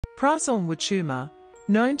Prasong Wichuma,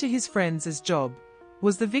 known to his friends as Job,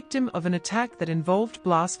 was the victim of an attack that involved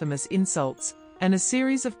blasphemous insults and a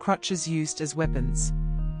series of crutches used as weapons.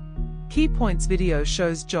 Key Points video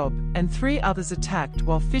shows Job and 3 others attacked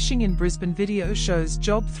while fishing in Brisbane. Video shows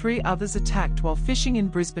Job 3 others attacked while fishing in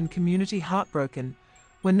Brisbane Community. Heartbroken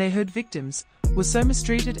when they heard victims were so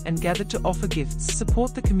mistreated and gathered to offer gifts.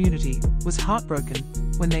 Support. The community was heartbroken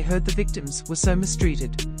when they heard the victims were so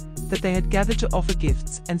mistreated that they had gathered to offer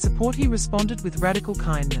gifts and support. He responded with radical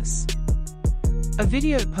kindness. A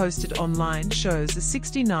video posted online shows a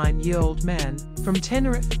 69-year-old man from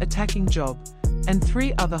Teneriff attacking Job and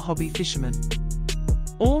 3 other hobby fishermen.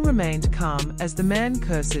 All remained calm as the man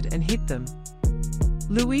cursed and hit them.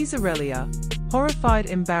 Louisa Relia, horrified,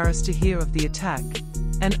 embarrassed to hear of the attack,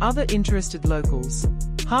 and other interested locals,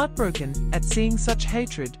 heartbroken at seeing such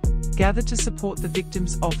hatred, gathered to support the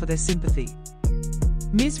victims, offer their sympathy.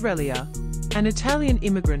 Ms. Relia, an Italian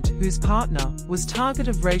immigrant whose partner was target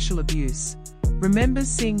of racial abuse, remembers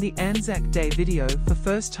seeing the Anzac Day video for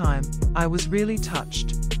first time. "I was really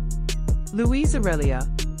touched." Louisa Relia,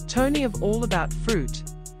 Tony of All About Fruit,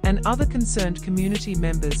 and other concerned community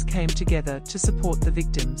members came together to support the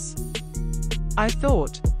victims. "I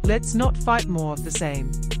thought, let's not fight more of the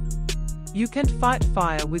same. You can't fight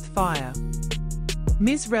fire with fire."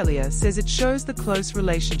 Ms. Relia says it shows the close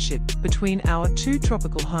relationship between our 2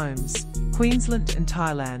 tropical homes, Queensland and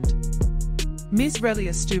Thailand. Ms.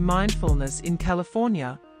 Relia studied mindfulness in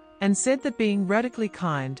California and said that being radically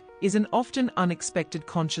kind is an often unexpected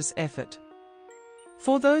conscious effort.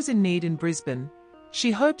 For those in need in Brisbane, she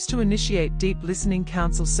hopes to initiate deep listening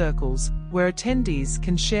council circles where attendees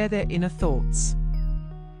can share their inner thoughts.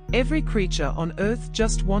 "Every creature on earth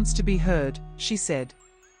just wants to be heard," she said.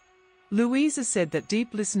 Louisa said that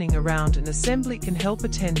deep listening around an assembly can help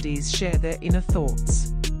attendees share their inner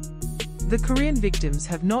thoughts. The Korean victims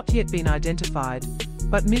have not yet been identified,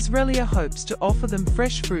 but Ms. Relia hopes to offer them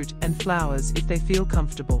fresh fruit and flowers if they feel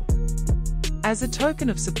comfortable. As a token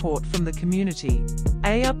of support from the community,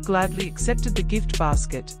 Eyüp gladly accepted the gift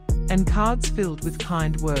basket and cards filled with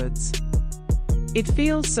kind words. "It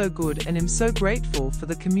feels so good and am so grateful for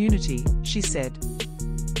the community," she said.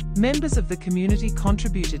 Members of the community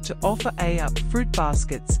contributed to offer Eyüp fruit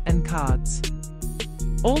baskets and cards.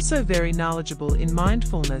 Also very knowledgeable in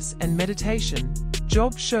mindfulness and meditation,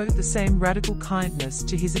 Job showed the same radical kindness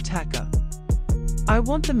to his attacker. "I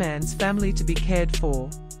want the man's family to be cared for,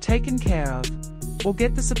 taken care of, or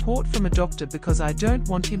get the support from a doctor because I don't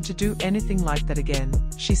want him to do anything like that again,"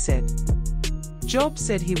 she said. Job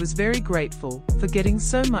said he was very grateful for getting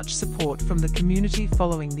so much support from the community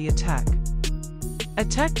following the attack.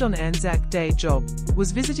 Attacked on Anzac Day, Job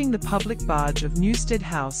was visiting the public barge of Newstead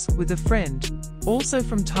House with a friend, also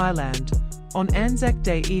from Thailand, on Anzac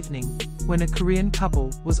Day evening, when a Korean couple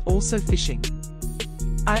was also fishing.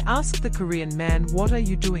 "I asked the Korean man, 'What are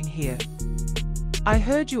you doing here?' I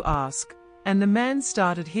heard you ask," and the man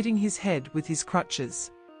started hitting his head with his crutches.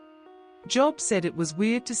 Job said it was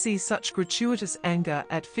weird to see such gratuitous anger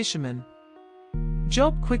at fishermen.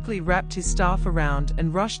 Job quickly wrapped his staff around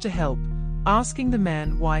and rushed to help, asking the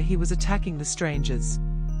man why he was attacking the strangers.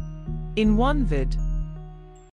 In one vid,